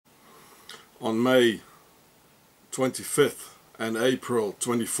On May 25th and April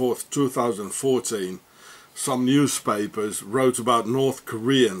 24th, 2014, some newspapers wrote about North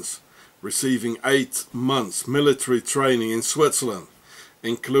Koreans receiving 8 months military training in Switzerland,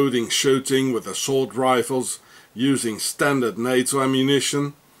 including shooting with assault rifles using standard NATO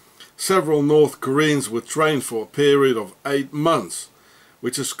ammunition. Several North Koreans were trained for a period of 8 months,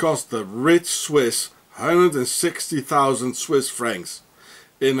 which has cost the rich Swiss 160,000 Swiss francs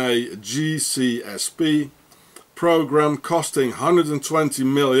in a GCSP program costing 120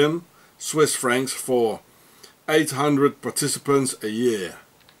 million Swiss francs for 800 participants a year.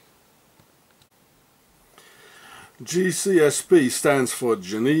 GCSP stands for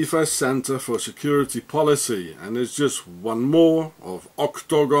Geneva Center for Security Policy, and is just one more of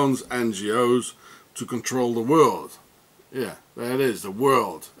OCTOGON's NGOs to control the world. Yeah, there it is, the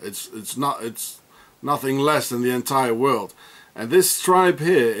world. It's nothing less than the entire world. And this stripe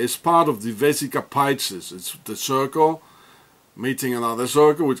here is part of the Vesica Pisces. It's the circle meeting another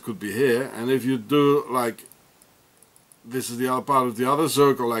circle, which could be here. And if you do like this is the other part of the other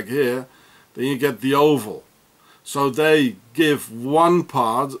circle, like here, then you get the oval. So they give one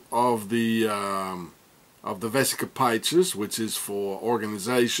part of the Vesica Pisces, which is for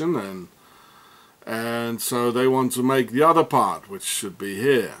organization, and so they want to make the other part, which should be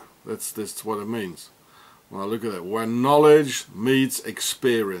here. That's what it means. Well, look at it. Where knowledge meets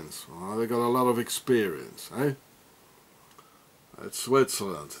experience. Well, they got a lot of experience, eh? That's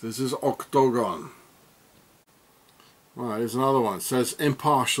Switzerland. This is OCTOGON. Well, here's another one. It says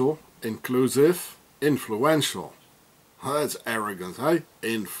impartial, inclusive, influential. Oh, that's arrogant, eh?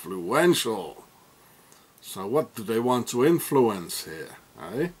 Influential. So what do they want to influence here,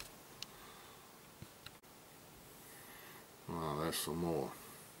 eh? Well, there's some more.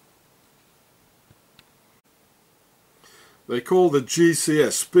 They call the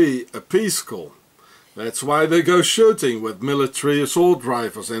GCSP a peace school. That's why they go shooting with military assault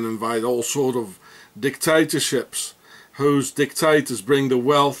rifles and invite all sort of dictatorships, whose dictators bring the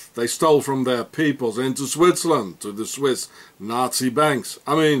wealth they stole from their peoples into Switzerland to the Swiss Nazi banks.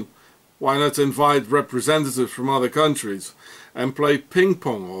 I mean, why not invite representatives from other countries and play ping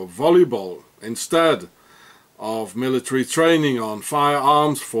pong or volleyball instead of military training on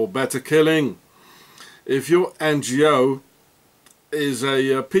firearms for better killing? If your NGO is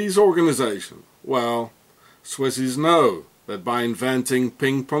a peace organization, well, Swissies know that by inventing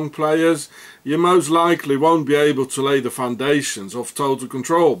ping pong players, you most likely won't be able to lay the foundations of total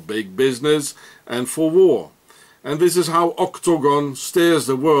control, big business and for war. And this is how OCTOGON steers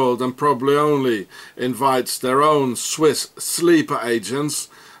the world, and probably only invites their own Swiss sleeper agents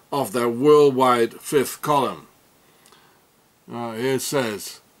of their worldwide fifth column. Here it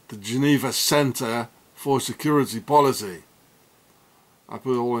says, the Geneva Center for Security Policy. I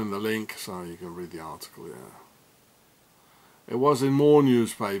put it all in the link so you can read the article, yeah. It was in more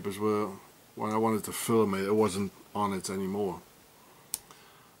newspapers where when I wanted to film it, it wasn't on it anymore.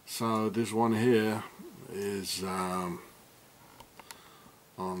 So this one here is on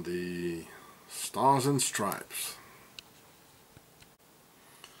the Stars and Stripes.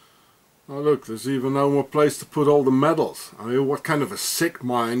 Oh look, there's even no more place to put all the medals. I mean, what kind of a sick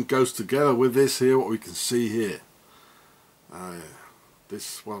mind goes together with this here, what we can see here?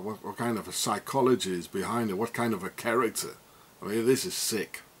 What kind of a psychology is behind it? What kind of a character? I mean, this is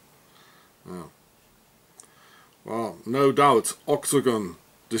sick. Oh. Well, no doubt OCTOGON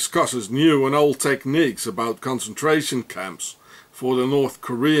discusses new and old techniques about concentration camps for the North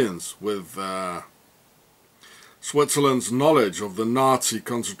Koreans with Switzerland's knowledge of the Nazi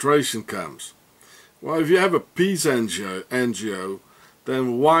concentration camps. Well, if you have a peace NGO,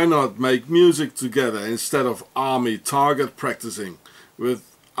 then why not make music together instead of army target practicing with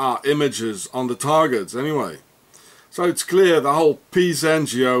our images on the targets anyway? So it's clear the whole peace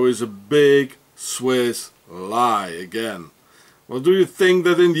NGO is a big Swiss lie again. Well, do you think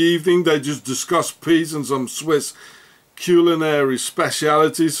that in the evening they just discuss peace and some Swiss culinary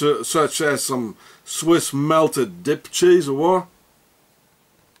specialities such as some Swiss melted dip cheese or what?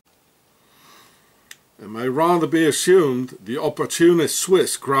 It may rather be assumed the opportunist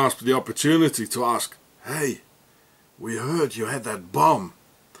Swiss grasped the opportunity to ask, "Hey, we heard you had that bomb,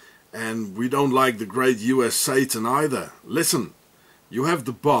 and we don't like the great US Satan either. Listen, you have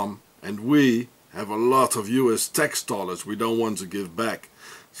the bomb, and we have a lot of US tax dollars we don't want to give back,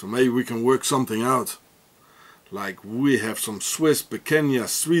 so maybe we can work something out. Like we have some Swiss Pequeña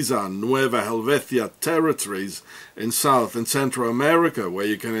Suiza Nueva Helvetia territories in South and Central America where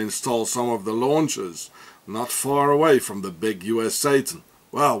you can install some of the launchers not far away from the big US Satan.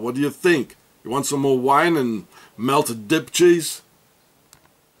 Well, what do you think? You want some more wine and melted dip cheese?"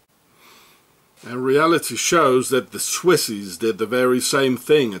 And reality shows that the Swissies did the very same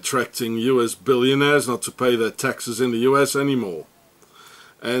thing, attracting US billionaires not to pay their taxes in the US anymore.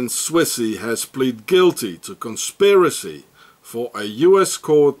 And Swissy has pleaded guilty to conspiracy for a US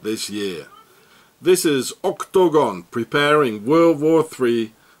court this year. This is OCTOGON preparing World War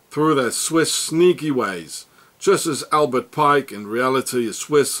III through their Swiss sneaky ways, just as Albert Pike, in reality a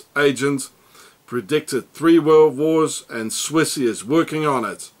Swiss agent, predicted 3 world wars, and Swissy is working on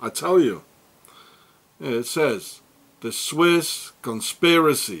it, I tell you. Yeah, it says, the Swiss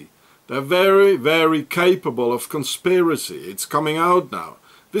conspiracy. They're very, very capable of conspiracy. It's coming out now.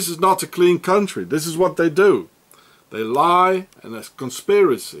 This is not a clean country. This is what they do. They lie, and there's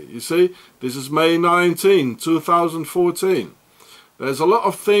conspiracy. You see, this is May 19, 2014. There's a lot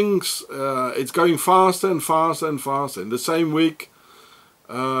of things. It's going faster and faster and faster. In the same week,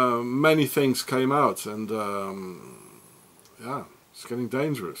 many things came out, and yeah, it's getting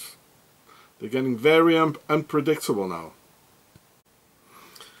dangerous. They're getting very unpredictable now.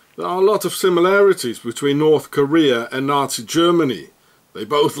 There are a lot of similarities between North Korea and Nazi Germany. They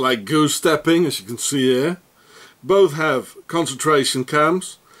both like goose-stepping, as you can see here. Both have concentration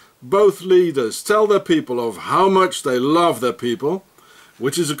camps. Both leaders tell their people of how much they love their people,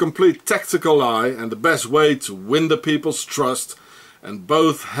 which is a complete tactical lie and the best way to win the people's trust. And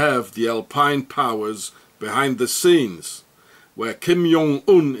both have the Alpine powers behind the scenes, where Kim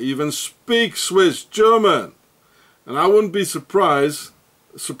Jong-un even speaks Swiss German. And I wouldn't be surprised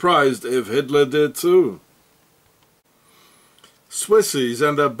if Hitler did too. Swissies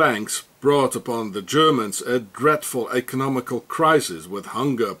and their banks brought upon the Germans a dreadful economical crisis with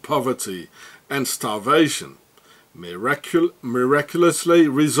hunger, poverty and starvation, miraculously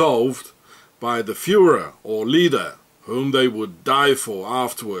resolved by the Führer or leader, whom they would die for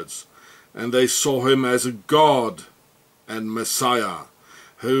afterwards, and they saw him as a god and Messiah,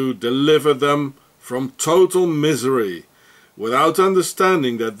 who delivered them from total misery, without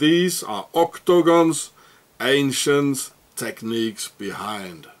understanding that these are OCTOGON's ancient techniques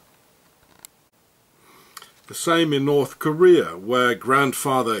behind. The same in North Korea, where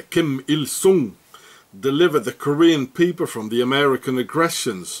grandfather Kim Il-sung delivered the Korean people from the American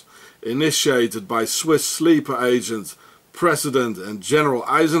aggressions initiated by Swiss sleeper agent President and General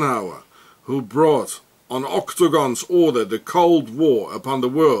Eisenhower, who brought on OCTOGON's order the Cold War upon the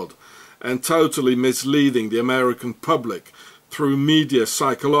world, and totally misleading the American public through media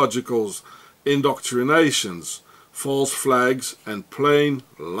psychological indoctrinations, false flags and plain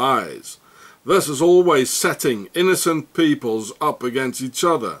lies. This is always setting innocent peoples up against each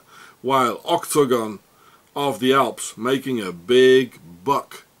other, while OCTOGON of the Alps making a big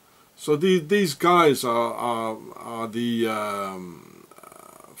buck. So these guys are the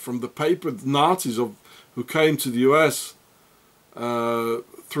from the paper Nazis who came to the US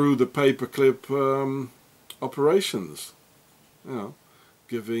through the paperclip operations, you know,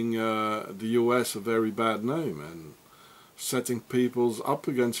 giving the US a very bad name and setting peoples up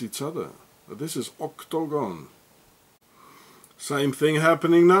against each other. This is OCTOGON. Same thing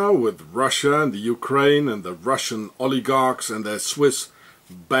happening now with Russia and the Ukraine and the Russian oligarchs and their Swiss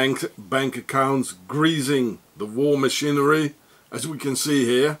bank accounts greasing the war machinery, as we can see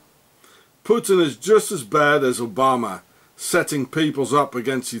here. Putin is just as bad as Obama, setting peoples up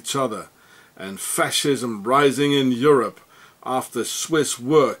against each other, and fascism rising in Europe after Swiss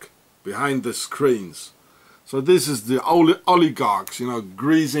work behind the screens. So this is the oligarchs, you know,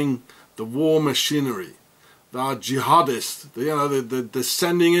 greasing the war machinery. They are jihadists, you know, they're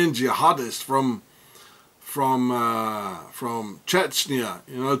sending in jihadists from Chechnya,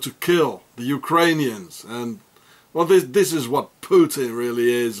 you know, to kill the Ukrainians. And well, this is what Putin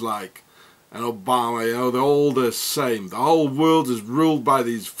really is like, and Obama, you know, they're all the same. The whole world is ruled by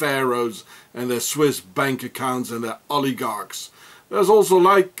these pharaohs and their Swiss bank accounts and their oligarchs. There's also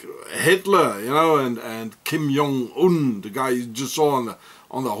like Hitler, you know, and Kim Jong-un, the guy you just saw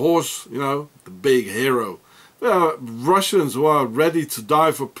on the horse, you know, the big hero. There are Russians who are ready to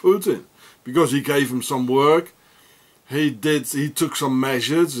die for Putin because he gave him some work. He took some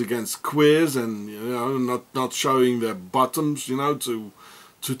measures against queers and, you know, not showing their bottoms, you know, to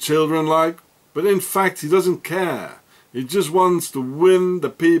children like. But in fact, he doesn't care. He just wants to win the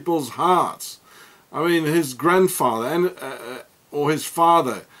people's hearts. I mean, his grandfather or his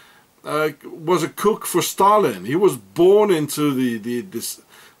father was a cook for Stalin. He was born into this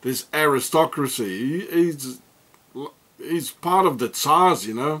aristocracy. He's part of the Tsars,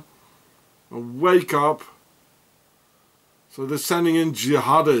 you know. Wake up. So they're sending in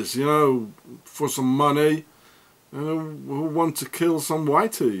jihadists, you know, for some money, you know, who want to kill some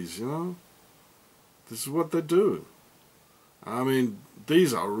whiteys, you know. This is what they do. I mean,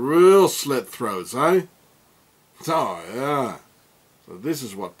 these are real slit throats, eh? Oh yeah. So this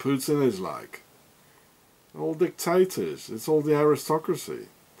is what Putin is like. All dictators, it's all the aristocracy.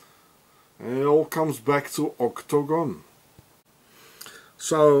 And it all comes back to OCTOGON.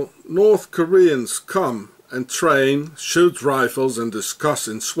 So North Koreans come and train, shoot rifles and discuss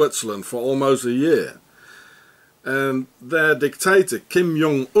in Switzerland for almost a year. And their dictator Kim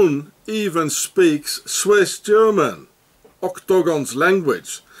Jong-un even speaks Swiss German, OCTOGON's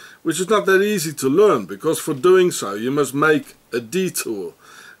language, which is not that easy to learn, because for doing so you must make a detour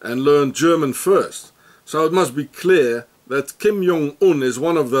and learn German first. So it must be clear that Kim Jong-un is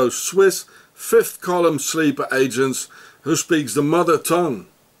one of those Swiss fifth column sleeper agents who speaks the mother tongue.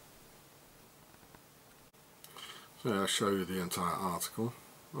 So I'll show you the entire article.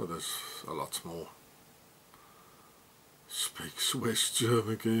 Oh, there's a lot more. Speak Swiss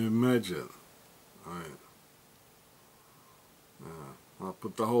German, can you imagine? Right. I'll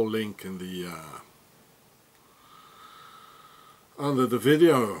put the whole link in the under the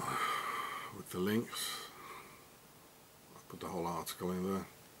video with the links. I'll put the whole article in there.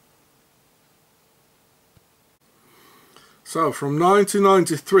 So from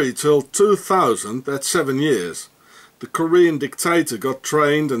 1993 till 2000, that's 7 years, the Korean dictator got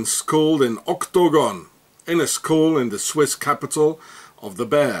trained and schooled in OCTOGON, in a school in the Swiss capital of the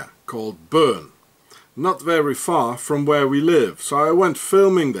Bear, called Bern, not very far from where we live, so I went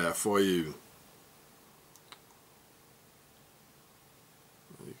filming there for you.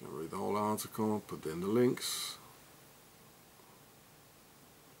 You can read the whole article, put in the links.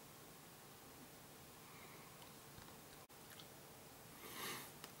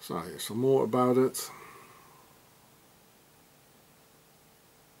 So here's some more about it.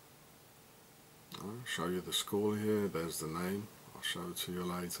 I'll show you the school here, there's the name, I'll show it to you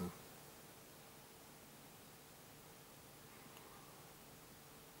later.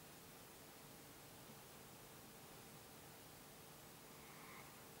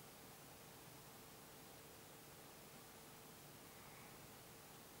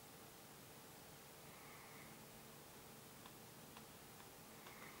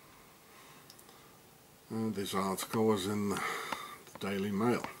 And this article was in the Daily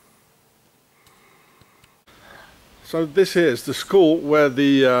Mail. So this here is the school where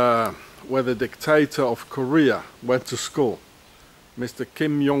the dictator of Korea went to school, Mr.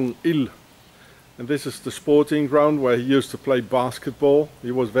 Kim Jong-il. And this is the sporting ground where he used to play basketball.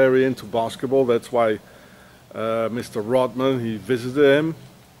 He was very into basketball, that's why Mr. Rodman, he visited him,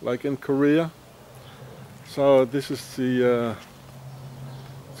 like in Korea. So this is the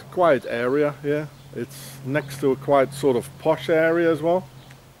it's a quiet area here. It's next to a quite sort of posh area as well.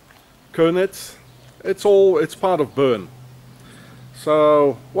 Köniz. It's part of Bern.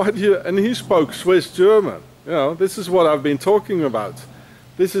 So why do you, and he spoke Swiss German. You know, this is what I've been talking about.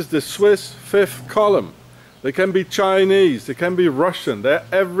 This is the Swiss fifth column. They can be Chinese, they can be Russian, they're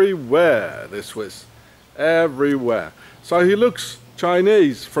everywhere, the Swiss. Everywhere. So he looks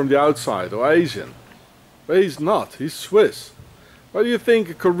Chinese from the outside, or Asian. But he's not, he's Swiss. What do you think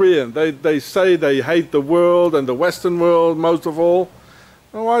a Korean? They say they hate the world and the Western world most of all.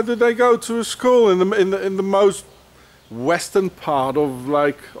 And why do they go to a school in the most western part of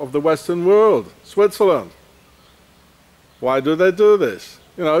the Western world, Switzerland? Why do they do this?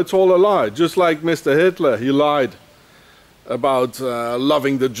 You know, it's all a lie. Just like Mr. Hitler, he lied about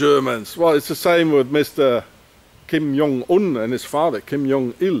loving the Germans. Well, it's the same with Mr. Kim Jong-un and his father, Kim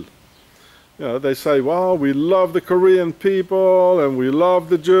Jong-il. You know, they say, well, we love the Korean people and we love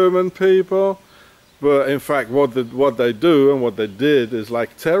the German people. But in fact, what they do and what they did is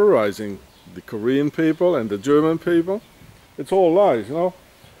like terrorizing the Korean people and the German people. It's all lies, you know.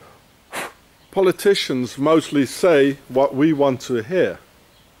 Politicians mostly say what we want to hear.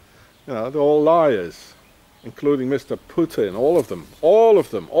 You know, they're all liars, including Mr. Putin, all of them,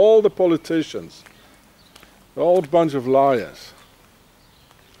 all the politicians. They're all a bunch of liars.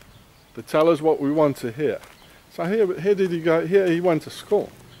 They tell us what we want to hear. So here did he go? Here he went to school.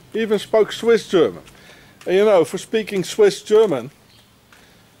 He even spoke Swiss German. And you know, for speaking Swiss German,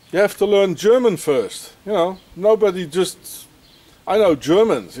 you have to learn German first. You know, nobody just... I know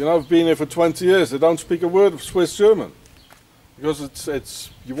Germans, you know, I've been here for 20 years. They don't speak a word of Swiss German. Because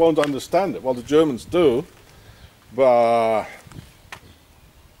you won't understand it. Well, the Germans do. But...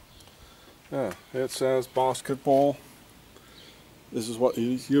 yeah, here it says basketball. This is what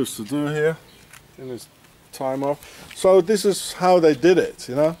he used to do here in his time off. So this is how they did it,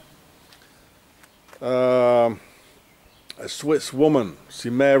 you know. A Swiss woman, she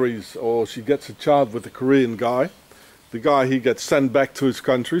marries or she gets a child with a Korean guy. The guy, he gets sent back to his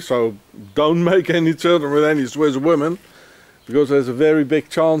country, so don't make any children with any Swiss women, because there's a very big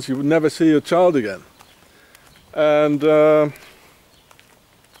chance you would never see your child again. And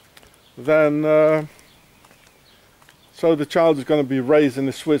then so the child is going to be raised in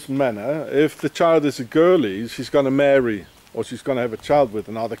a Swiss manner. If the child is a girlie, she's going to marry, or she's going to have a child with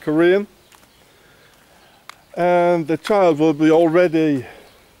another Korean, and the child will be already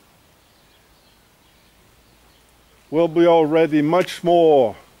much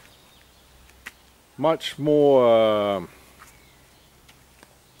more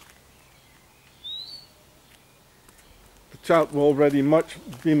the child will already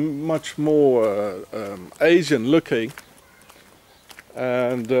be much more Asian looking,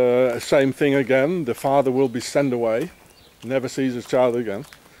 and same thing again, the father will be sent away, never sees his child again.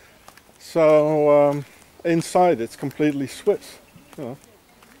 So inside it's completely Swiss, you know.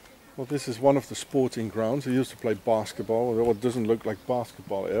 Well, this is one of the sporting grounds. He used to play basketball. It doesn't look like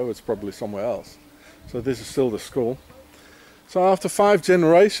basketball here, it's probably somewhere else. So this is still the school. So after 5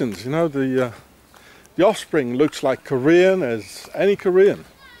 generations, you know, the offspring looks like Korean as any Korean.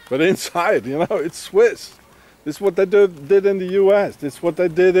 But inside, you know, it's Swiss. This is what they did in the US. This is what they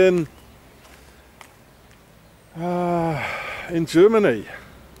did in Germany.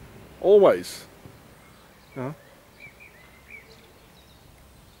 Always. You know?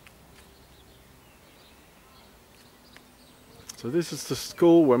 So this is the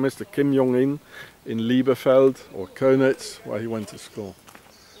school where Mr. Kim Jong-in in Liebefeld, or Köniz, where he went to school.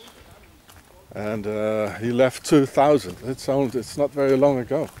 And he left 2000. It's not very long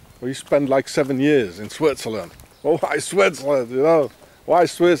ago. Well, he spent like 7 years in Switzerland. Oh, why Switzerland, you know? Why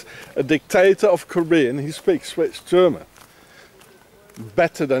Swiss? A dictator of Korean, he speaks Swiss German.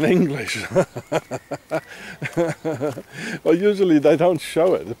 Better than English. Well, usually they don't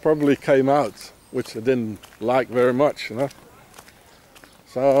show it. It probably came out, which I didn't like very much, you know.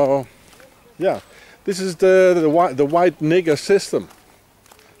 So, yeah, this is the white nigger system.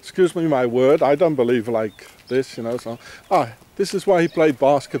 Excuse me my word, I don't believe like this, you know. So, this is why he played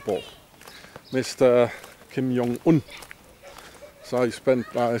basketball, Mr. Kim Jong-un. So he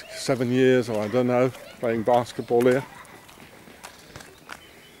spent like 7 years, or I don't know, playing basketball here.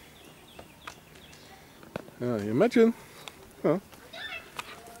 Yeah, you imagine, huh?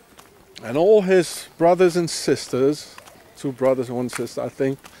 And all his brothers and sisters, 2 brothers and 1 sister, I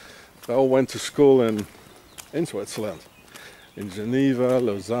think, they all went to school in Switzerland, in Geneva,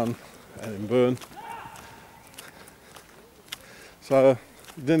 Lausanne, and in Bern. So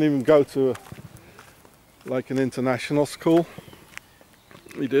he didn't even go to like an international school.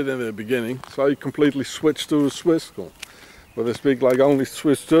 He did in the beginning, so he completely switched to a Swiss school, where they speak like only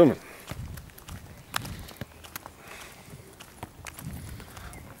Swiss German.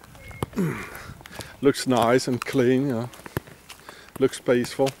 Looks nice and clean, you know. Looks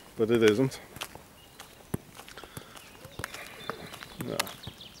peaceful, but it isn't. Yeah.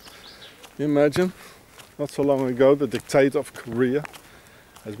 Can you imagine? Not so long ago, the dictator of Korea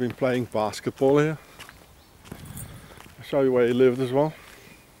has been playing basketball here. I'll show you where he lived as well.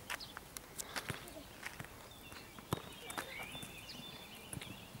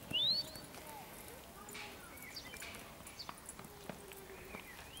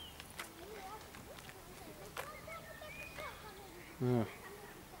 Yeah.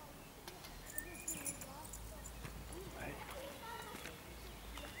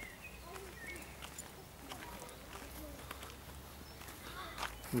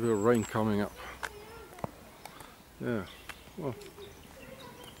 A bit of rain coming up. Yeah. Well.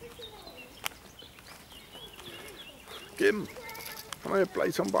 Kim, come here,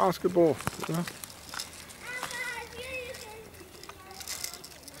 play some basketball. Yeah.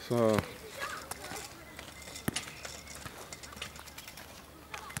 So.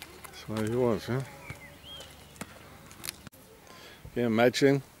 So he was, yeah. Can you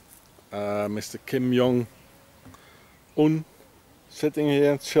imagine Mr. Kim Jong-un sitting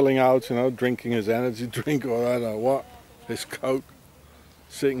here, chilling out, you know, drinking his energy drink or I don't know what, his Coke,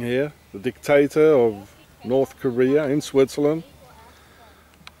 sitting here, the dictator of North Korea in Switzerland.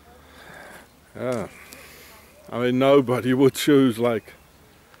 Yeah, I mean, nobody would choose like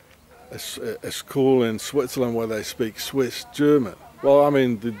a school in Switzerland where they speak Swiss German. Well, I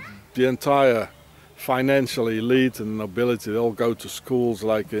mean, the entire financial elite and nobility, they all go to schools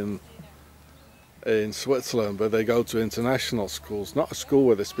like in Switzerland, but they go to international schools, not a school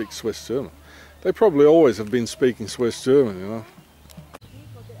where they speak Swiss German. They probably always have been speaking Swiss German, you know.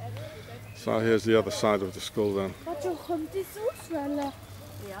 So here's the other side of the school then.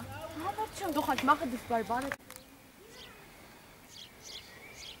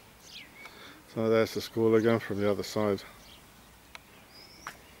 So there's the school again from the other side.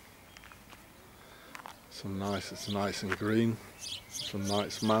 It's nice and green. Some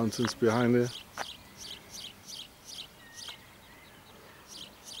nice mountains behind here.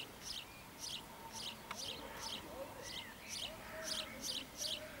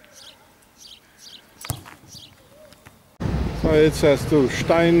 So it says to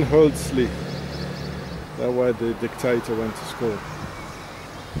Steinhölzli. That's where the dictator went to school.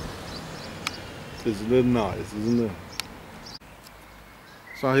 It's a little nice, isn't it?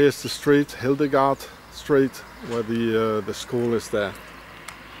 So here's the street, Hildegardstrasse, where the school is there,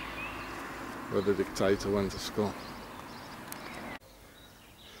 where the dictator went to school.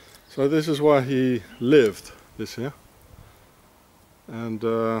 So this is where he lived, this here, and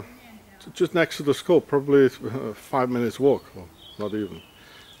just next to the school, probably 5 minutes walk, or not even.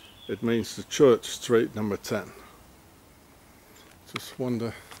 It means the Church Street number 10. Just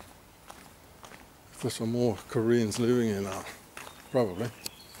wonder if there's some more Koreans living here now. Probably.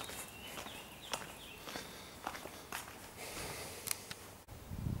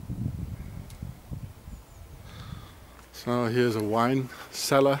 So here's a wine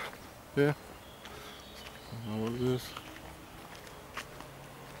cellar here. I don't know what it is.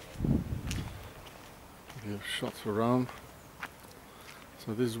 We have shots around.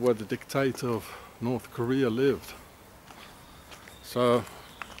 So this is where the dictator of North Korea lived. So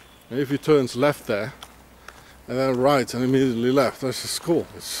if he turns left there and then right and immediately left, there's a school.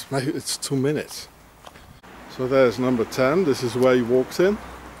 It's 2 minutes. So there's number 10. This is where he walks in.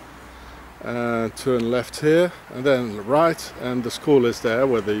 Turn left here and then right, and the school is there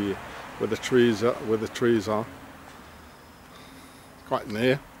where the trees are. Quite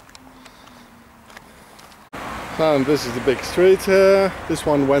near. And this is the big street here. This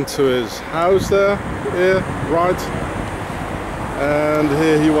one went to his house there, here, right. And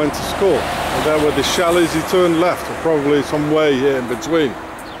here he went to school. And there where the chalets, he turned left, or probably some way here in between.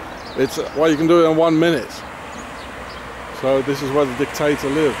 It's well, you can do it in 1 minute. So this is where the dictator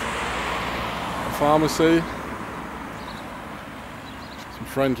lived. A pharmacy. Some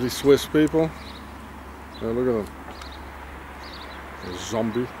friendly Swiss people. Yeah, look at them. A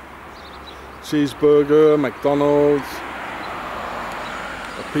zombie. Cheeseburger, McDonald's,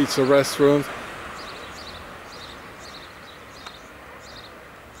 a pizza restaurant.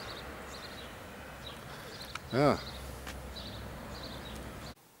 Yeah.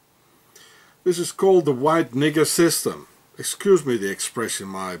 This is called the white nigger system. Excuse me the expression,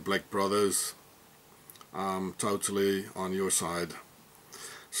 my black brothers. I'm totally on your side.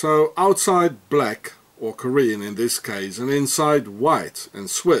 So outside black, or Korean in this case, and inside white and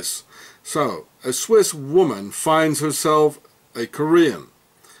Swiss. So, a Swiss woman finds herself a Korean,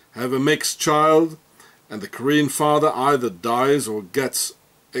 have a mixed child, and the Korean father either dies or gets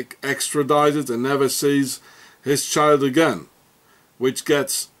extradited and never sees his child again, which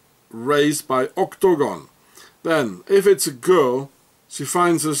gets raised by OCTOGON. Then, if it's a girl, she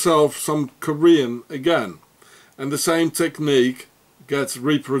finds herself some Korean again, and the same technique gets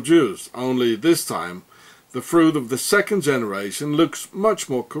reproduced, only this time the fruit of the second generation looks much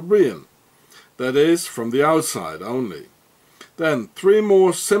more Korean. That is, from the outside only. Then 3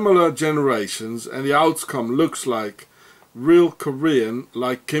 more similar generations and the outcome looks like real Korean,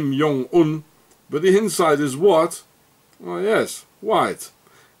 like Kim Jong-un, but the inside is what? Oh yes, white.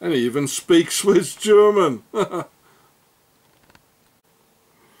 And he even speaks Swiss German.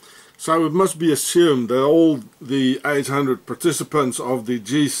 So it must be assumed that all the 800 participants of the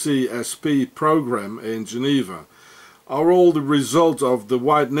GCSP program in Geneva are all the result of the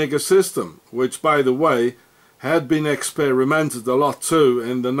white nigger system, which, by the way, had been experimented a lot too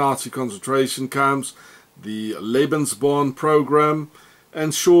in the Nazi concentration camps, the Lebensborn program,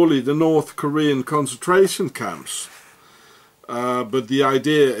 and surely the North Korean concentration camps. But the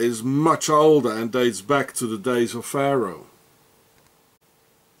idea is much older and dates back to the days of Pharaoh.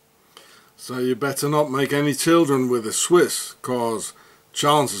 So you better not make any children with a Swiss, cause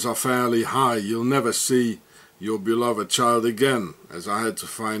chances are fairly high you'll never see your beloved child again, as I had to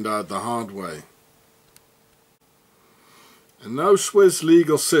find out the hard way. And no Swiss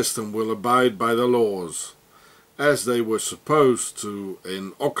legal system will abide by the laws, as they were supposed to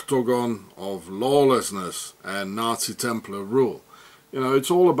in OCTOGON of lawlessness and Nazi Templar rule. You know,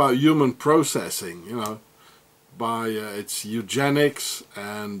 it's all about human processing, you know, by it's eugenics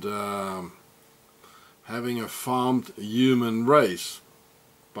and having a farmed human race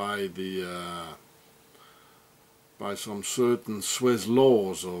by the by some certain Swiss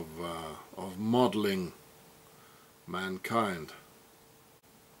laws of modeling mankind.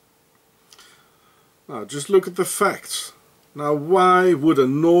 Now just look at the facts. Now why would a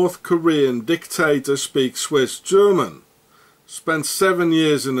North Korean dictator speak Swiss German? Spent 7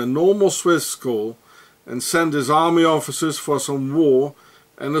 years in a normal Swiss school and sent his army officers for some war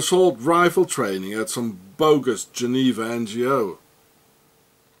and assault rifle training at some bogus Geneva NGO.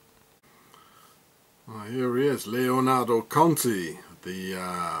 Well, here he is, Leonardo Conti, the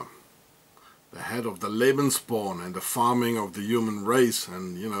head of the Lebensborn and the farming of the human race,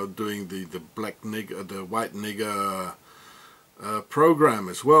 and you know, doing the black nigger, the white nigger program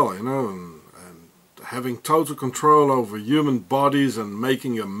as well, you know, and having total control over human bodies and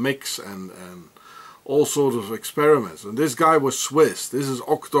making a mix and all sorts of experiments. And this guy was Swiss. This is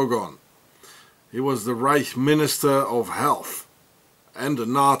OCTOGON. He was the Reich Minister of Health and a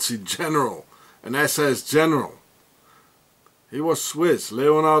Nazi general, an SS general. He was Swiss,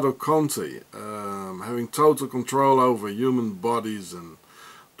 Leonardo Conti, having total control over human bodies and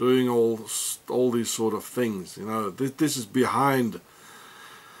doing all these sort of things. You know, this is behind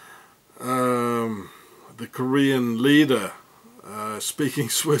the Korean leader speaking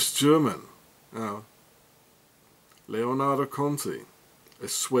Swiss German. You know, Leonardo Conti, a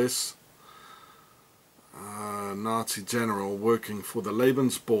Swiss Nazi general working for the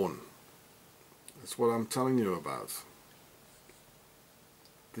Lebensborn. That's what I'm telling you about.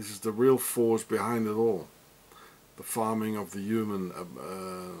 This is the real force behind it all. The farming of the human,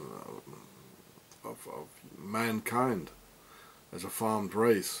 of mankind as a farmed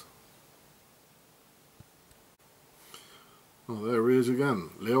race. Well, there he is again,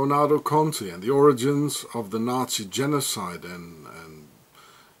 Leonardo Conti, and the origins of the Nazi genocide, and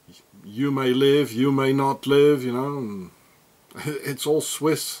you may live, you may not live, you know, and it's all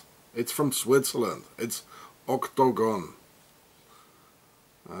Swiss. It's from Switzerland. It's OCTOGON.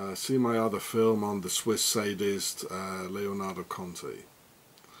 See my other film on the Swiss sadist Leonardo Conti.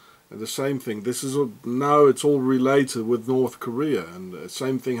 And the same thing, this is now it's all related with North Korea, and the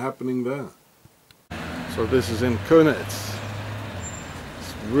same thing happening there. So this is in Köniz.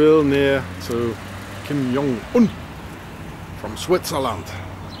 It's real near to Kim Jong-un from Switzerland.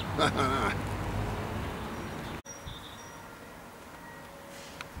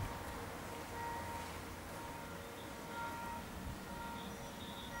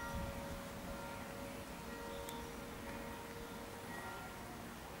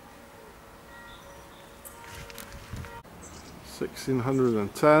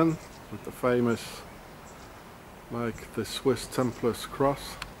 1610 with the famous, like the Swiss Templars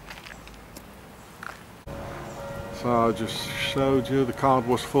cross. So I just showed you the card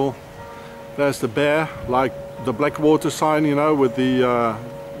was full. There's the bear, like the Blackwater sign, you know, with the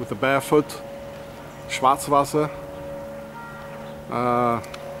barefoot, Schwarzwasser.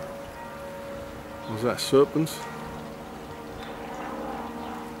 Was that serpents?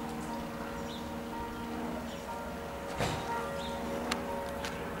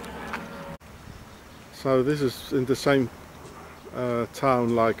 So this is in the same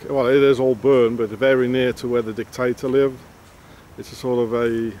town, like, well, it is all Bern, but very near to where the dictator lived. It's a sort of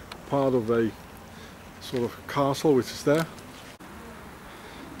a part of a sort of castle which is there.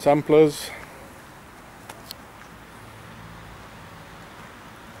 Templars.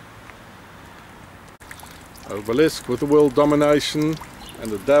 Obelisk with the world domination and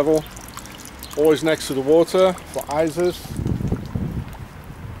the devil. Always next to the water for Isis.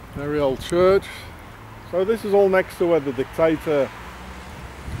 Very old church. So this is all next to where the dictator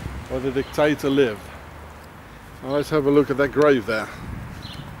lived. Now let's have a look at that grave there.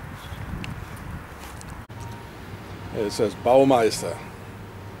 It says Baumeister.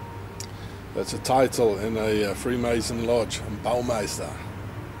 That's a title in a Freemason lodge, Baumeister.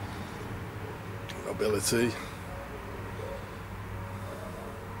 Nobility.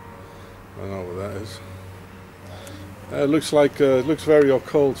 I don't know what that is. It looks like it looks very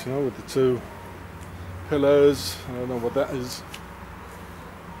occult, you know, with the two pillars. I don't know what that is.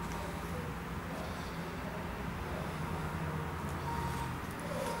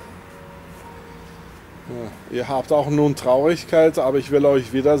 Ja, ihr habt auch nun Traurigkeit, aber ich will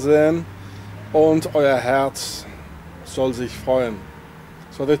euch wiedersehen und euer Herz soll sich freuen.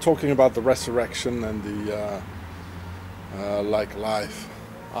 So they're talking about the resurrection and the like life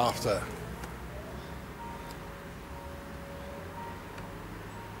after.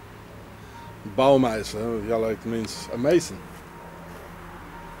 Baumeister, yeah, like means a mason.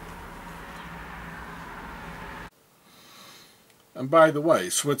 And by the way,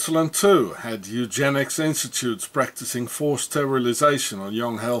 Switzerland too had eugenics institutes practicing forced sterilization on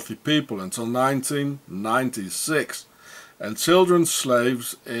young healthy people until 1996, and children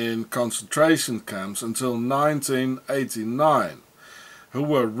slaves in concentration camps until 1989, who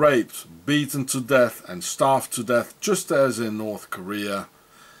were raped, beaten to death and starved to death just as in North Korea.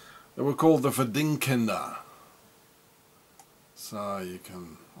 They were called the Verdingkinder. So you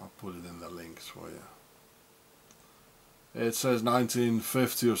can, I'll put it in the links for you. It says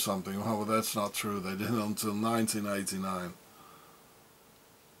 1950 or something. Oh, well, that's not true. They did it until 1989.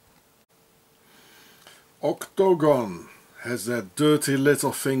 OCTOGON has their dirty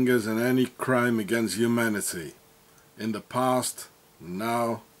little fingers in any crime against humanity, in the past,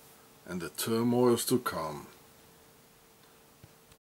 now, and the turmoils to come.